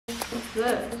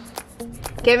this?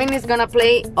 Kevin is gonna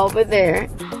play over there.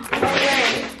 Okay.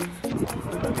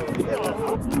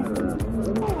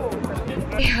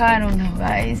 I don't know,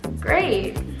 guys.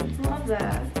 Great. Love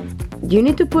that. You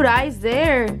need to put eyes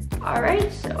there.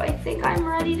 Alright, so I think I'm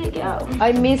ready to go.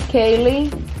 I miss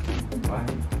Keilly.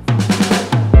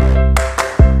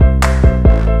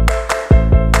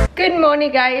 Good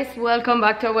morning, guys. Welcome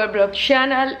back to our vlog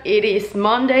channel. It is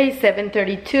Monday,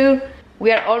 7:32.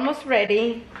 We are almost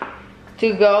ready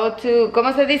to go to,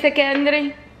 ¿cómo se dice,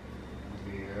 Kendry?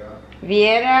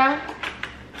 Viera.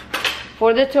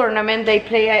 For the tournament. They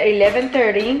play at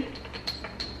 11:30.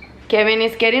 Kevin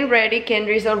is getting ready.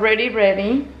 Kendry is already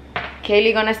ready.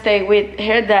 Keilly gonna stay with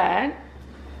her dad,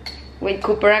 with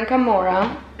Cooper and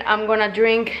Kamora. I'm gonna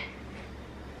drink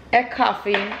a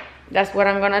coffee. That's what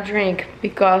I'm gonna drink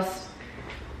because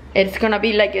it's gonna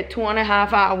be like a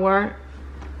 2.5 hour.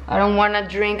 I don't wanna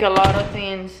drink a lot of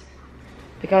things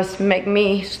because make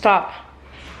me stop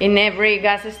in every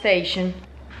gas station.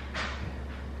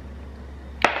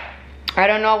 I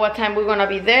don't know what time we're gonna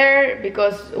be there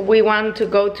because we want to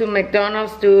go to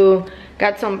McDonald's to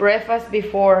get some breakfast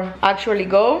before actually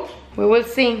go. We will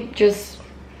see. Just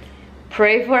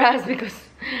pray for us because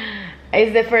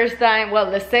it's the first time,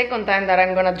 well, the second time that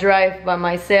I'm gonna drive by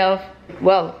myself.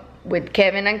 Well, with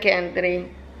Kevin and Kendry,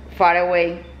 far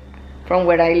away from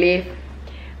where I live.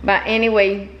 But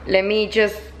anyway, let me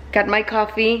just cut my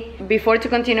coffee. Before to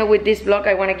continue with this vlog,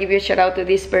 I wanna give you a shout out to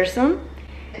this person.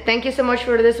 Thank you so much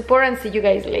for the support and see you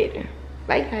guys later.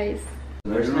 Bye, guys.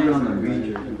 There's not on the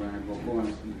beach.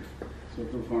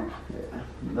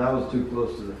 That was too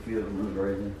close to the field.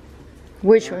 Right there.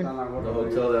 Which one? The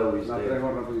hotel that we stayed.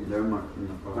 They're marked in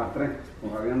the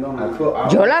car.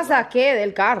 Yo la saqué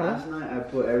del carro. Last night I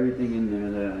put everything in there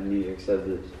that I need except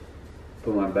this.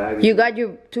 Put my bag. You got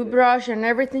your toothbrush and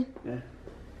everything? Yeah.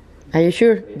 Are you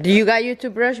sure? Do you got your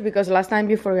toothbrush? Because last time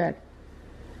you forgot.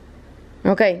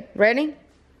 Okay, ready?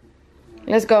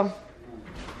 Let's go.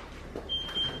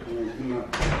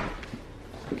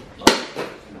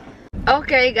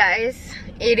 Okay, guys,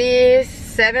 it is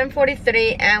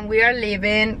 7:43 and we are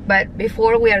leaving, but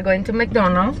before we are going to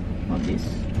McDonald's. Oh, this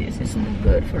is not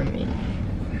good for me.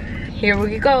 Here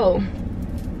we go.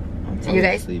 I'm you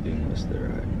guys sleeping most of the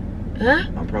ride. Huh?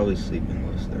 I'm probably sleeping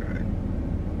most of the ride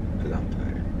because I'm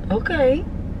tired. Okay,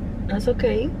 that's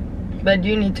okay, but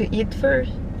you need to eat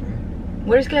first.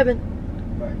 Where's Kevin?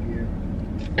 Back here.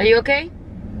 Are you okay?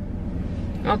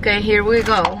 Okay, here we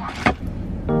go.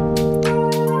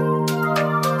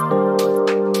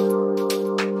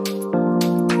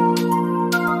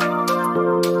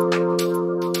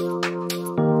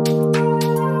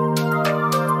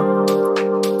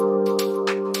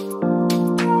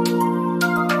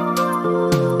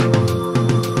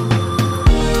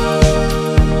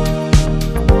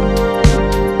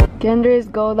 Kendry's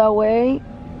go that way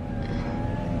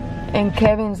and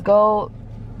Kevin's go,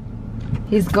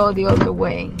 he's go the other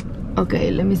way.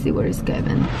 Okay, let me see, where is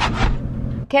Kevin?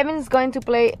 Kevin's going to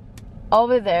play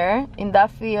over there in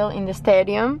that field in the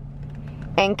stadium,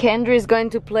 and Kendry is going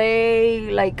to play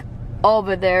like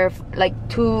over there, like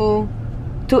two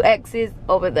exits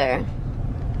over there.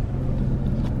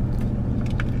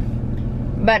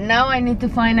 But now I need to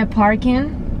find a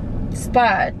parking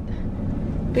spot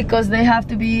because they have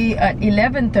to be at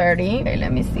 11:30. Okay,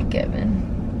 let me see, Kevin.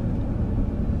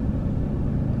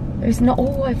 There's no,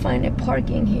 oh, I find a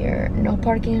parking here. No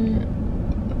parking.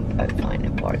 I find a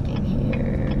parking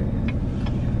here.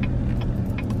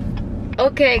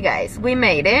 Okay, guys, we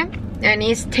made it. And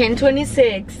it's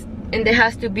 10:26. And there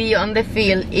has to be on the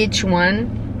field, each one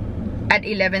at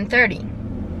 11:30.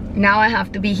 Now I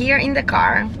have to be here in the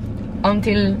car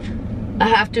until I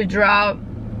have to drop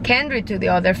Kendry to the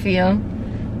other field.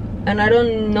 And I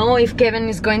don't know if Kevin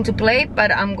is going to play, but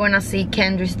I'm gonna see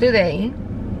Kendry's today.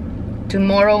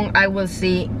 Tomorrow I will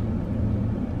see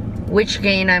which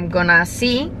game I'm gonna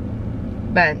see.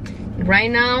 But right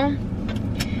now,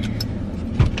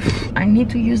 I need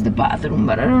to use the bathroom,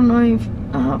 but I don't know if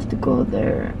I have to go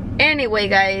there. Anyway,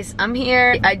 guys, I'm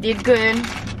here. I did good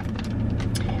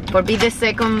for be the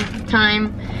second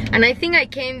time. And I think I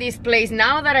came this place,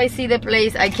 now that I see the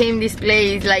place, I came this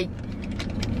place like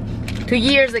 2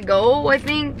 years ago, I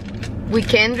think, with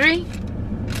Kendry.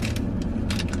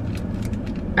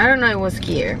 I don't know, it was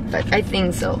here, but I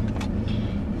think so,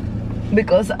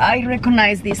 because I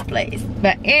recognize this place.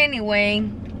 But anyway,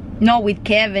 no, with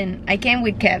Kevin. I came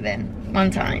with Kevin one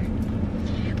time.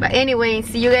 But anyway,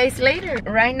 see you guys later.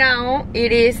 Right now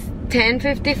it is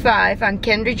 10:55 and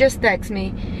Kendry just texted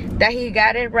me that he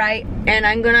got it right, and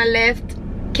I'm gonna left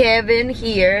Kevin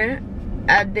here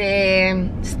at the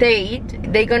state.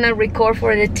 They're gonna record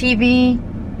for the TV.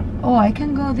 Oh, I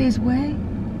can go this way?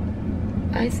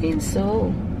 I think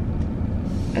so.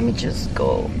 Let me just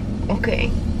go.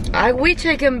 Okay. I wish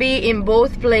I can be in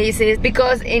both places,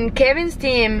 because in Kevin's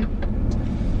team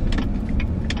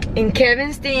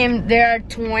there are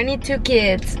 22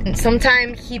 kids. And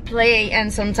sometimes he play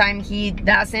and sometimes he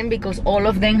doesn't, because all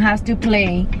of them has to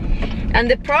play. And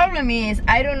the problem is,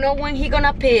 I don't know when he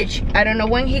gonna pitch, I don't know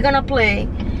when he gonna play.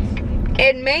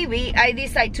 And maybe I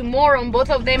decide tomorrow both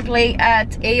of them play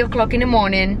at 8 o'clock in the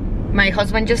morning. My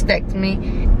husband just texted me.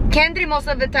 Kendry most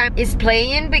of the time is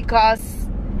playing because,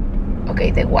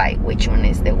 okay, the white, which one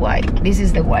is the white? This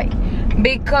is the white.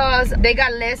 Because they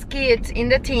got less kids in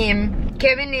the team.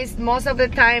 Kevin is most of the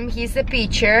time, he's a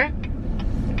pitcher.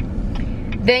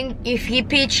 Then if he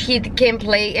pitch, he can't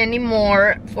play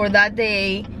anymore for that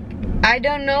day. I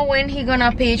don't know when he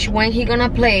gonna pitch, when he gonna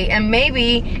play. And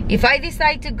maybe if I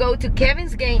decide to go to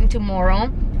Kevin's game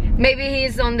tomorrow, maybe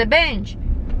he's on the bench.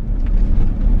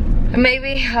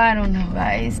 Maybe, I don't know,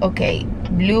 guys. Okay,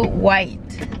 blue, white.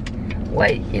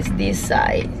 White is this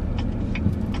side.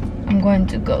 I'm going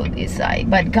to go this side.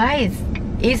 But guys,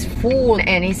 it's full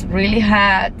and it's really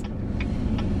hot.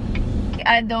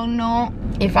 I don't know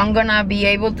if I'm gonna be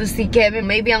able to see Kevin.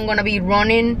 Maybe I'm gonna be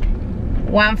running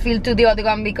one field to the other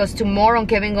one, because tomorrow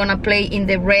Kevin gonna play in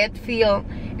the red field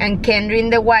and Kendry in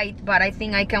the white. But I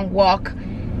think I can walk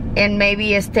and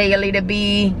maybe stay a little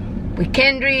bit with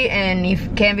Kendry, and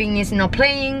if Kevin is not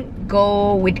playing,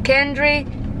 go with Kendry.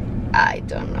 I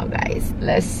don't know, guys.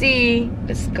 Let's see.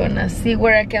 Let's gonna see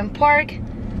where I can park.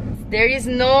 There is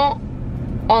no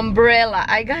umbrella.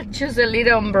 I got just a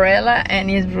little umbrella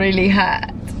and it's really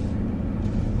hot.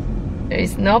 There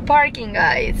is no parking,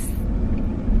 guys.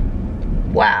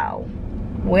 Wow.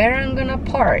 Where I'm gonna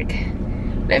park?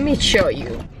 Let me show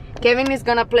you. Kevin is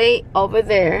gonna play over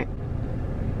there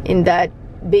in that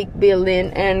big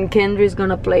building, and Kendry is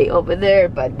gonna play over there,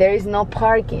 but there is no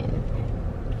parking.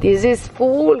 This is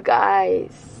full,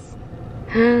 guys.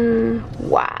 Wow,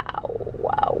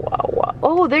 wow, wow, wow.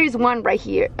 Oh, there is one right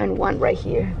here and one right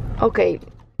here. Okay.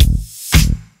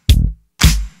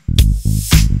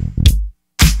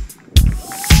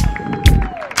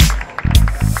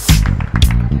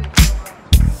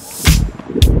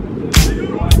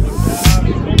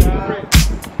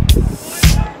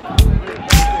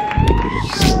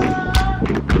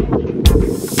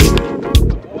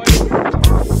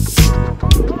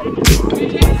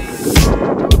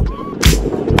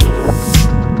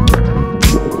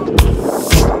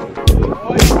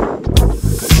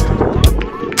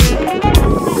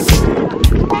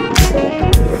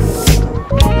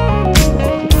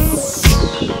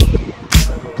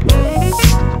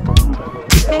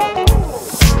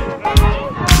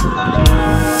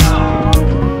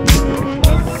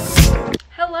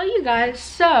 Guys,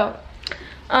 so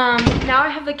now I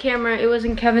have the camera. It was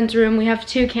in Kevin's room. We have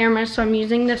 2 cameras, so I'm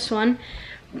using this one.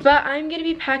 But I'm gonna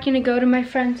be packing to go to my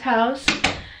friend's house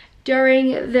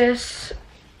during this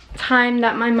time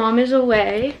that my mom is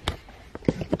away.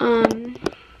 The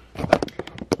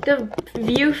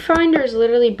viewfinder is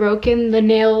literally broken. The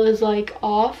nail is like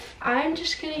off. I'm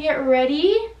just gonna get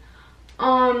ready.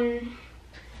 I'm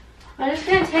just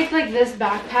gonna take like this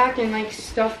backpack and like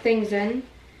stuff things in.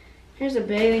 Here's a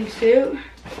bathing suit.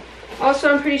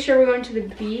 Also, I'm pretty sure we're going to the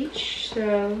beach,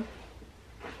 so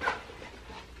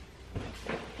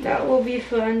that will be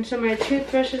fun. So my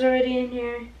toothbrush is already in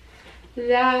here.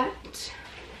 That,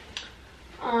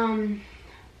 I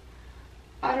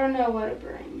don't know what to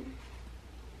bring.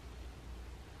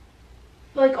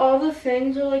 Like, all the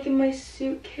things are like in my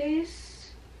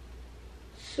suitcase.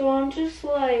 So I'm just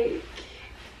like,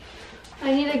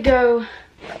 I need to go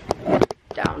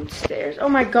downstairs. Oh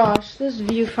my gosh, this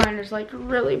viewfinder is like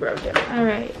really broken. All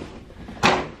right.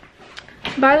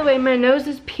 By the way, my nose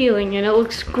is peeling and it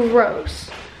looks gross.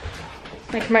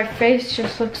 Like my face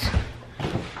just looks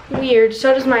weird.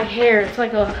 So does my hair. It's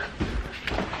like a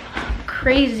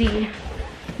crazy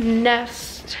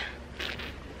nest.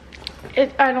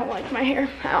 I don't like my hair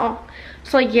at all.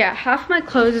 So like, yeah, half my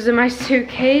clothes is in my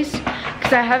suitcase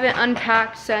because I haven't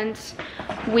unpacked since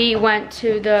we went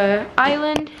to the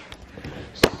island.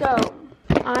 So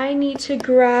I need to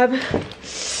grab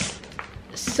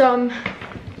some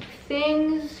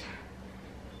things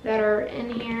that are in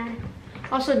here.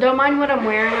 Also, don't mind what I'm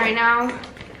wearing right now.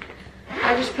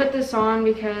 I just put this on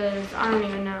because I don't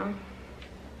even know.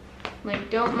 Like,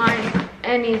 don't mind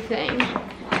anything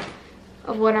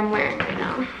of what I'm wearing right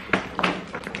now.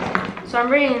 So I'm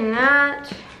bringing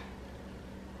that.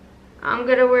 I'm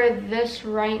gonna wear this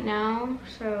right now,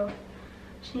 so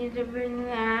just need to bring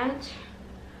that.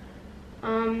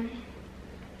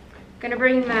 Gonna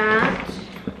bring that.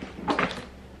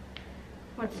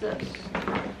 What's this?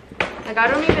 Like, I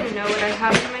don't even know what I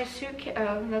have in my suitcase.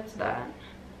 Oh, that's that.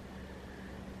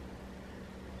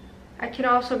 I could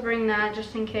also bring that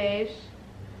just in case.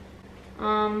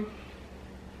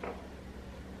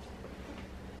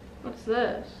 What's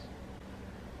this?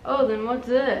 Oh, then what's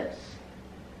this?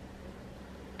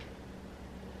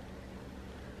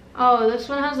 Oh, this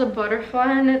one has a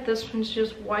butterfly in it. This one's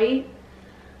just white.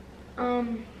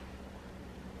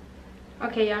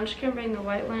 Okay, yeah, I'm just gonna bring the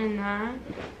white one in that.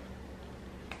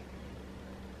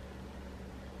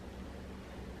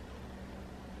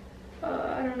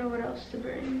 I don't know what else to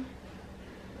bring.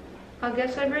 I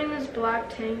guess I bring this black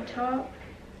tank top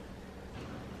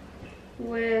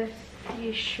with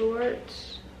these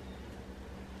shorts.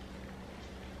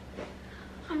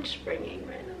 I'm just bringing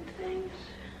random things.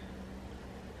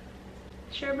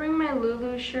 Should I bring my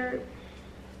Lulu shirt?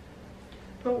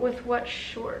 But with what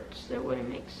shorts? That wouldn't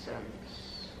make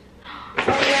sense.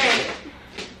 Alright.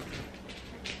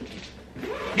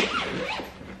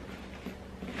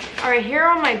 Alright, here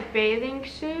are my bathing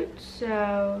suits,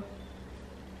 so...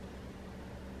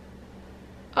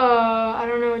 I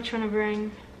don't know which one to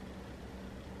bring.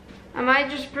 I might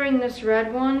just bring this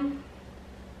red one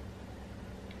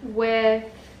with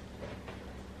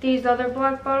these other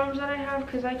black bottoms that I have,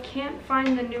 because I can't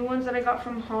find the new ones that I got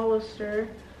from Hollister.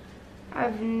 I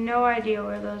have no idea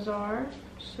where those are,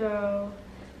 so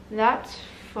that's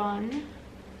fun.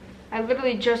 I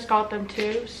literally just got them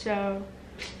too, so...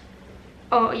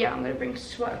 Oh yeah, I'm gonna bring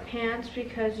sweatpants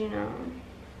because, you know,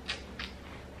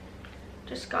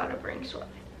 just gotta bring sweatpants.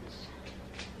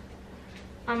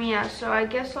 Yeah, so I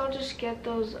guess I'll just get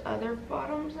those other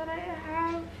bottoms that I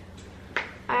have.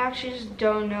 I actually just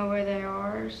don't know where they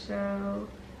are, so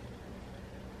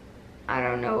I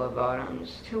don't know what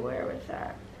bottoms to wear with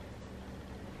that.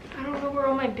 I don't know where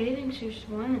all my bathing suits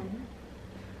went.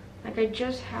 Like, I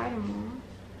just had them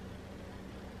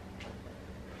all.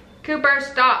 Cooper,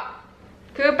 stop.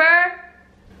 Cooper!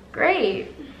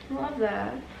 Great. Love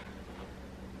that.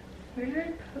 Where did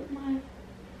I put my...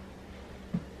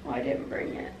 Oh, I didn't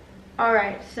bring it.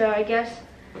 Alright, so I guess...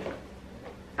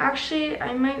 Actually,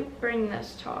 I might bring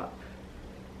this top.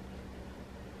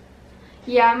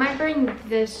 Yeah, I might bring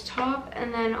this top,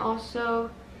 and then also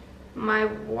my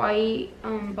white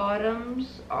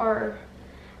bottoms are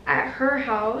at her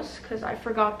house because I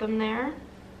forgot them there.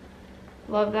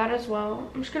 Love that as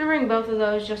well. I'm just gonna bring both of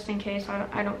those just in case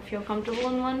I don't feel comfortable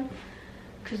in one,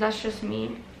 because that's just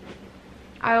me.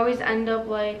 I always end up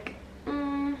like,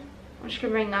 I'm just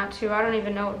gonna bring that too. I don't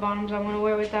even know what bottoms I want to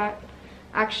wear with that.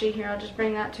 Actually, here, I'll just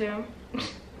bring that too.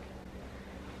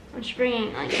 I'm just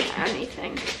bringing like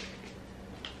anything.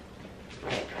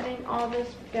 Alright, putting all this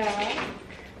back.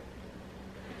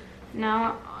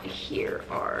 Now, here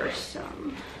are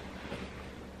some.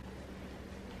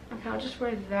 Okay, I'll just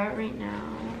wear that right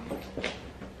now.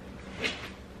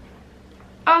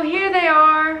 Oh, here they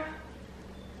are.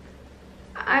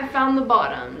 I found the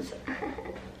bottoms.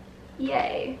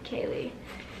 Yay, Kaylee.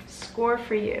 Score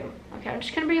for you. Okay, I'm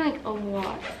just gonna bring like a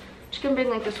lot. I'm just gonna bring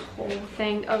like this whole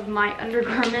thing of my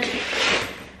undergarments.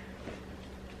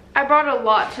 I brought a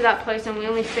lot to that place and we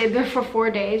only stayed there for 4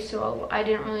 days, so I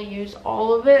didn't really use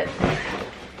all of it.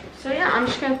 So yeah, I'm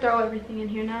just gonna throw everything in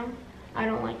here now. I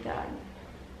don't like that.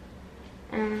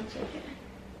 And that's okay.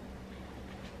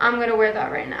 I'm gonna wear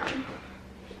that right now.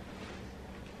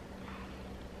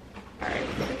 Alright,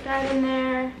 put that in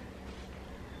there.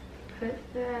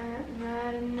 Put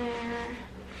that in there.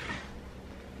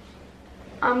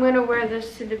 I'm gonna wear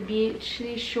this to the beach,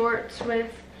 these shorts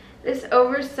with this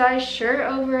oversized shirt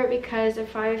over it, because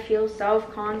if I feel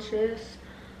self-conscious,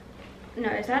 no,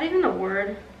 is that even a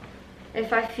word?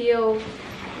 If I feel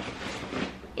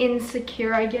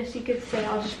insecure, I guess you could say,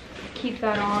 I'll just keep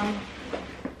that on.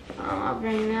 I'll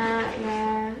bring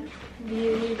that,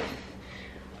 these.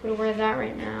 I'm gonna wear that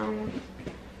right now.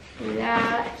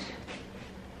 That,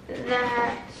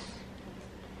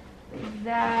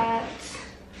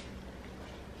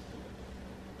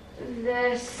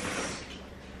 this,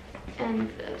 and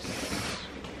this.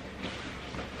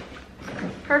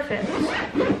 Perfect.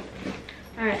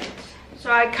 Alright,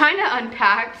 so I kind of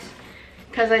unpacked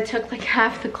because I took like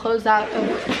half the clothes out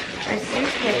of my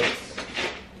suitcase.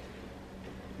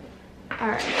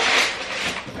 Alright.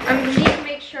 I need to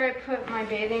make sure I put my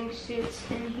bathing suits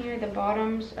in here, the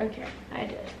bottoms. Okay, I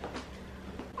did.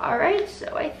 Alright,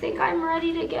 so I think I'm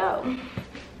ready to go.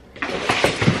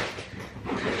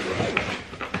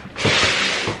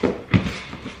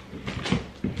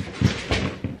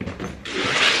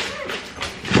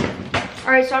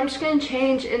 Alright, so I'm just gonna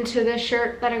change into this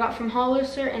shirt that I got from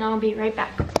Hollister, and I'll be right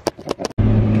back.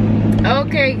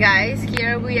 Okay guys,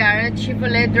 here we are at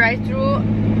Chick-fil-A drive-thru.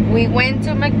 We went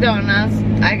to McDonald's.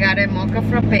 I got a mocha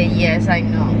frappe. Yes, I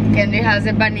know. Kendry has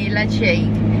a vanilla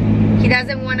shake. He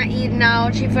doesn't want to eat now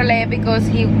Chick-fil-A because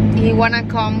he wanna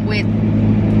come with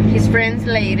his friends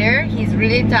later. He's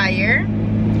really tired.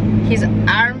 His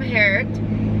arm hurt.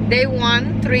 They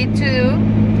won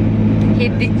 3-2. He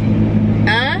did.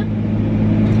 Huh?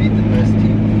 Beat the best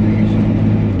team in the nation.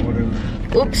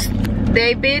 Whatever. Oops.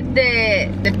 They beat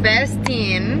the best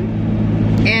team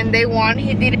and they won.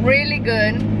 He did really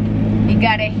good. He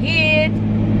got a hit. I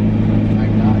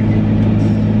got hit.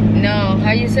 No,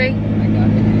 how you say? I got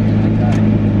hit and I got it.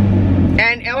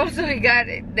 And also he got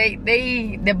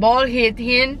the ball hit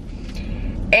him,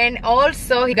 and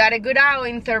also he got a good out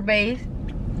in third base.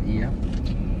 Yeah.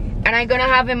 And I'm gonna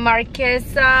have a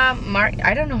Marquez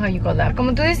I don't know how you call that.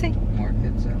 ¿Cómo tú dices?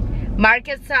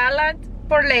 Market salad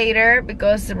for later,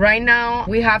 because right now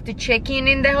we have to check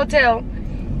in the hotel,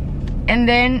 and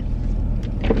then.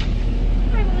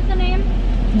 Hi, what was the name?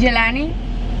 Yelany.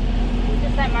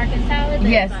 Just that market salad.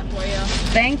 Yes. That for you.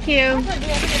 Thank you.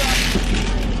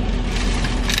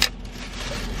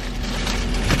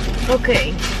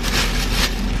 Okay.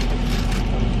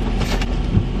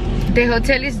 The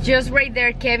hotel is just right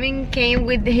there. Kevin came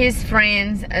with his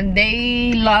friends and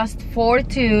they lost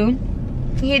 4-2.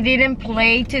 He didn't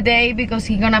play today because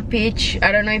he's gonna pitch.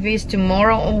 I don't know if it's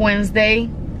tomorrow or Wednesday.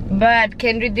 But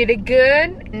Kendry did it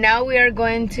good. Now we are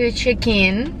going to check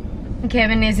in.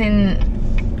 Kevin is in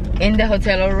the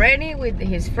hotel already with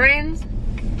his friends.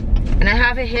 And I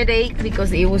have a headache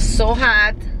because it was so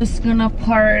hot. Just gonna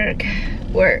park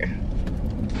where?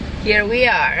 Here we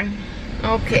are.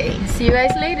 Okay, see you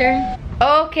guys later.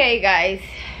 Okay guys,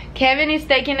 Kevin is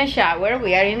taking a shower.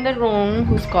 We are in the room.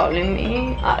 Who's calling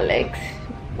me? Alex.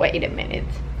 Wait a minute.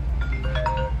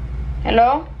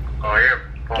 Hello? Oye,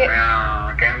 ponme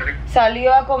a Kendry.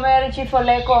 Salió a comer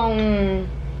Chick-fil-A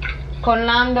con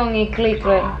Landon y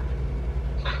Clipper.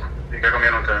 ¿Y qué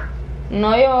comieron ustedes?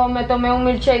 No, yo me tomé un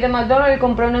milkshake de McDonald's y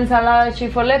compré una ensalada de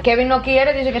Chick-fil-A. Kevin no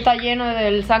quiere, dice que está lleno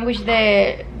del sándwich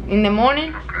de in the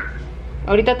morning. Okay.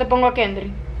 Ahorita te pongo a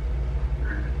Kendry.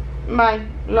 Bye,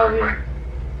 love you. Bye.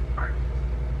 Bye.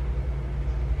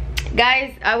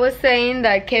 Guys, I was saying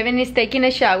that Kevin is taking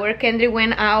a shower. Kendry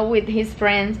went out with his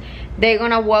friends. They're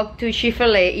gonna walk to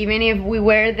Chick-fil-A even if we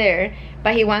were there,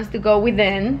 but he wants to go with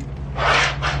them.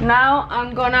 Now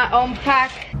I'm gonna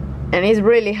unpack, and it's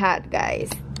really hot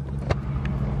guys,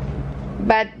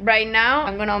 but right now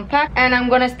I'm gonna unpack and I'm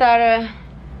gonna start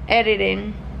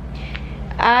editing.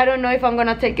 I don't know if I'm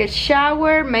gonna take a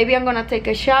shower. Maybe I'm gonna take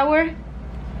a shower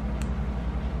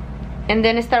and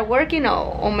then start working,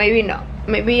 or maybe no.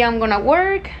 Maybe I'm gonna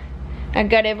work. I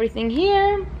got everything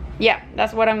here. Yeah,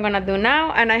 that's what I'm gonna do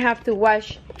now. And I have to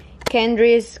wash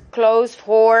Kendry's clothes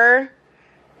for,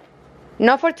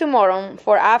 not for tomorrow,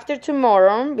 for after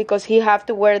tomorrow, because he have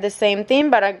to wear the same thing.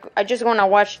 But I just gonna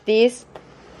wash this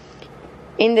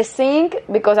in the sink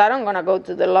because I don't gonna go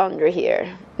to the laundry here.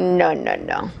 No.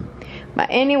 But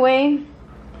anyway,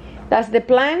 that's the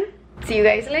plan. See you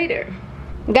guys later.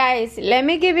 Guys, let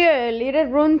me give you a little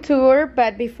room tour,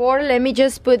 but before, let me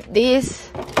just put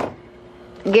this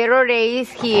Gatorade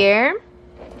here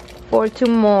for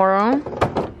tomorrow.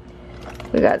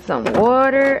 We got some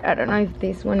water. I don't know if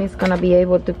this one is gonna be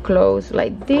able to close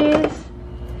like this.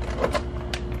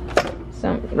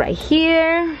 Some right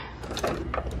here.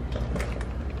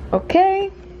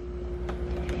 Okay.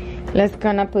 Let's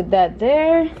gonna put that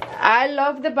there. I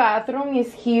love the bathroom.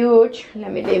 It's huge.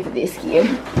 Let me leave this here.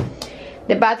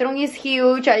 The bathroom is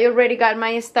huge. I already got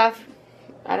my stuff.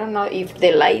 I don't know if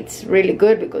the light's really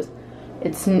good because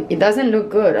it doesn't look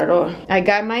good at all. I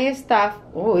got my stuff.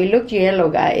 Oh, it looks yellow,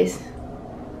 guys.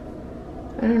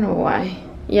 I don't know why.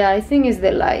 Yeah, I think it's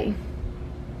the light.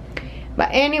 But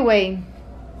anyway,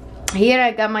 here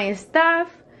I got my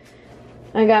stuff.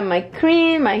 I got my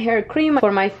cream, my hair cream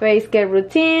for my face care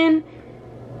routine,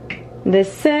 the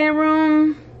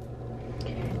serum,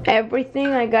 everything.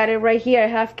 I got it right here. I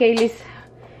have Kaylee's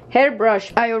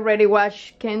hairbrush. I already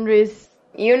washed Kendry's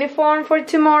uniform for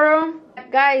tomorrow.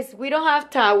 Guys, we don't have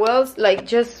towels, like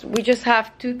we just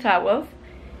have 2 towels.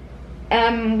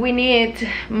 We need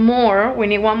more, we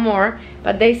need one more,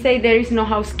 but they say there is no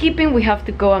housekeeping. We have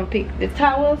to go and pick the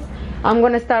towels. I'm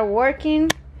gonna start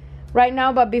working right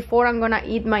now, but before I'm gonna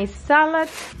eat my salad.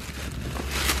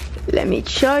 Let me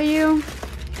show you.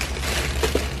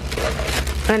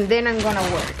 And then I'm gonna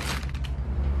work.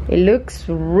 It looks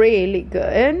really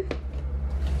good.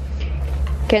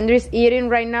 Kendry's eating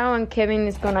right now and Kevin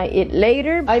is gonna eat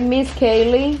later. I miss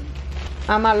Keilly.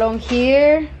 I'm alone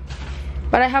here,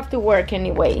 but I have to work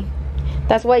anyway.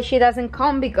 That's why she doesn't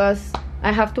come, because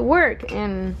I have to work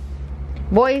and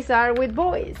boys are with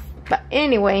boys. But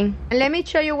anyway, let me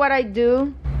show you what I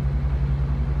do.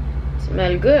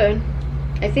 Smell good.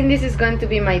 I think this is going to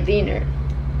be my dinner,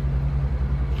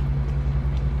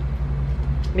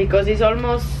 because it's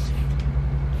almost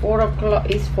 4 o'clock.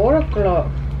 It's 4 o'clock.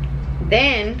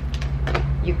 Then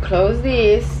you close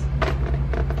this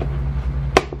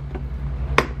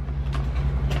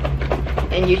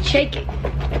and you shake it.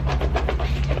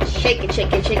 Shake it,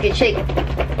 shake it, shake it, shake it.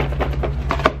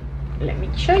 Let me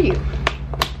show you.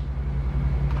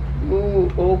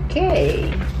 Ooh,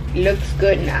 okay. Looks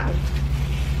good now.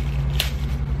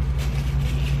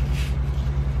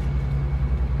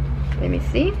 Let me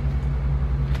see.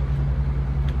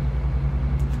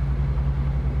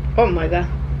 Oh my god.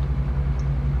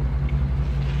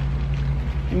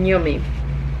 Yummy.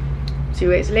 See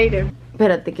you guys later.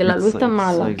 Espérate que la luz está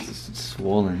mala. It's like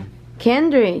swollen.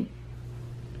 Kendry,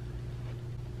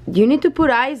 you need to put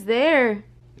ice there.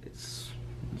 It's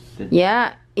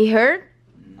Yeah, it hurt?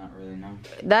 not really, no.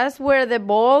 That's where the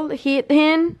ball hit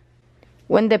him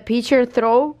when the pitcher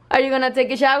throw. Are you gonna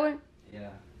take a shower? Yeah.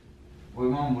 Wait,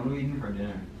 Mom, what are we eating for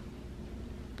dinner?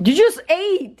 You just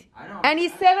ate. I know. And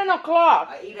it's 7 o'clock.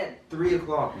 I ate at 3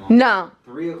 o'clock, Mom. No.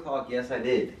 3 o'clock, yes I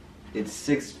did. It's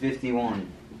 6:51.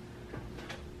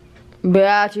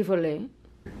 Vea, chifole.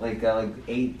 Like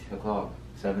 8 o'clock,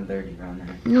 7:30 around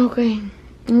there. Okay.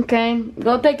 Okay.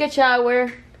 Go take a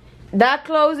shower. That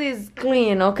clothes is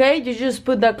clean, okay? You just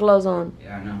put that clothes on.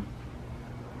 Yeah, I know.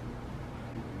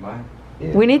 Bye.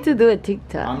 Yeah. We need to do a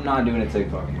TikTok. I'm not doing a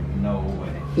TikTok. No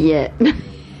way. Yeah.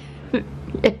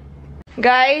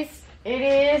 Guys, it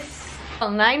is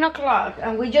 9 o'clock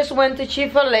and we just went to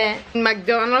Chick-fil-A,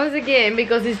 McDonald's again,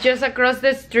 because it's just across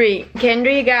the street.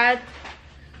 Kendry got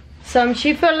some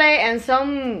Chick-fil-A and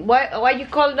some, what you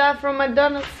call that from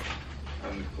McDonald's?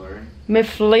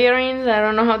 McFlurries, I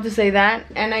don't know how to say that.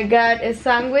 And I got a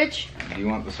sandwich. Do you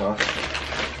want the sauce?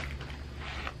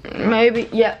 Maybe,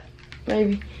 yeah,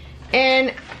 maybe.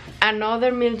 And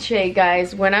another milkshake,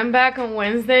 guys. When I'm back on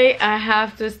Wednesday, I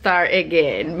have to start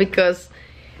again, because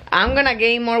I'm gonna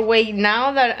gain more weight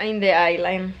now that I'm in the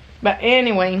island. But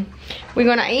anyway, we're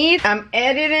gonna eat. I'm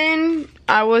editing.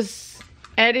 I was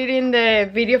editing the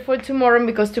video for tomorrow,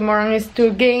 because tomorrow is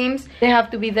 2 games. They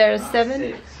have to be there at 7.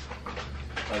 6.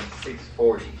 Like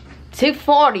 6:40.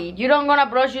 6:40. You don't gonna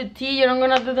brush your teeth. You don't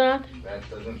gonna do that. That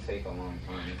doesn't take a long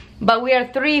time. But we are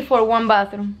 3 for 1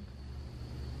 bathroom.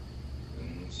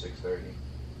 6:30.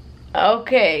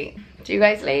 Okay, see you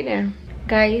guys later.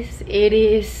 Guys, it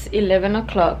is 11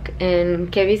 o'clock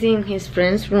and Kevin's in his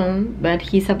friend's room, but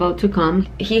he's about to come.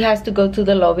 He has to go to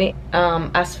the lobby,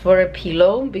 ask for a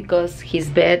pillow, because his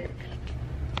bed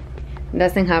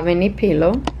doesn't have any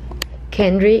pillow.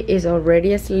 Kendry is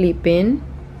already sleeping.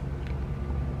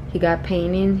 He got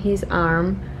pain in his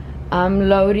arm. I'm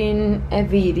loading a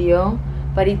video,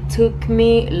 but it took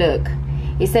me, look,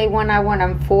 it said 1 hour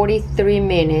and 43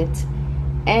 minutes,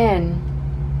 and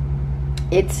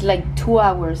it's like 2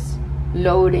 hours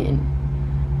loading.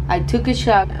 I took a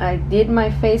shot. I did my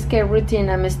face care routine.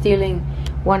 I'm still in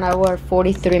 1 hour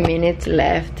 43 minutes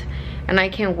left, and I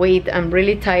can't wait. I'm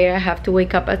really tired. I have to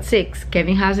wake up at 6.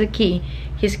 Kevin has a key.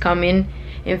 He's coming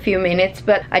in a few minutes,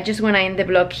 but I just want to end the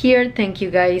vlog here. Thank you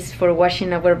guys for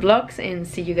watching our vlogs, and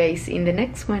see you guys in the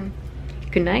next one.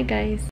 Good night, guys.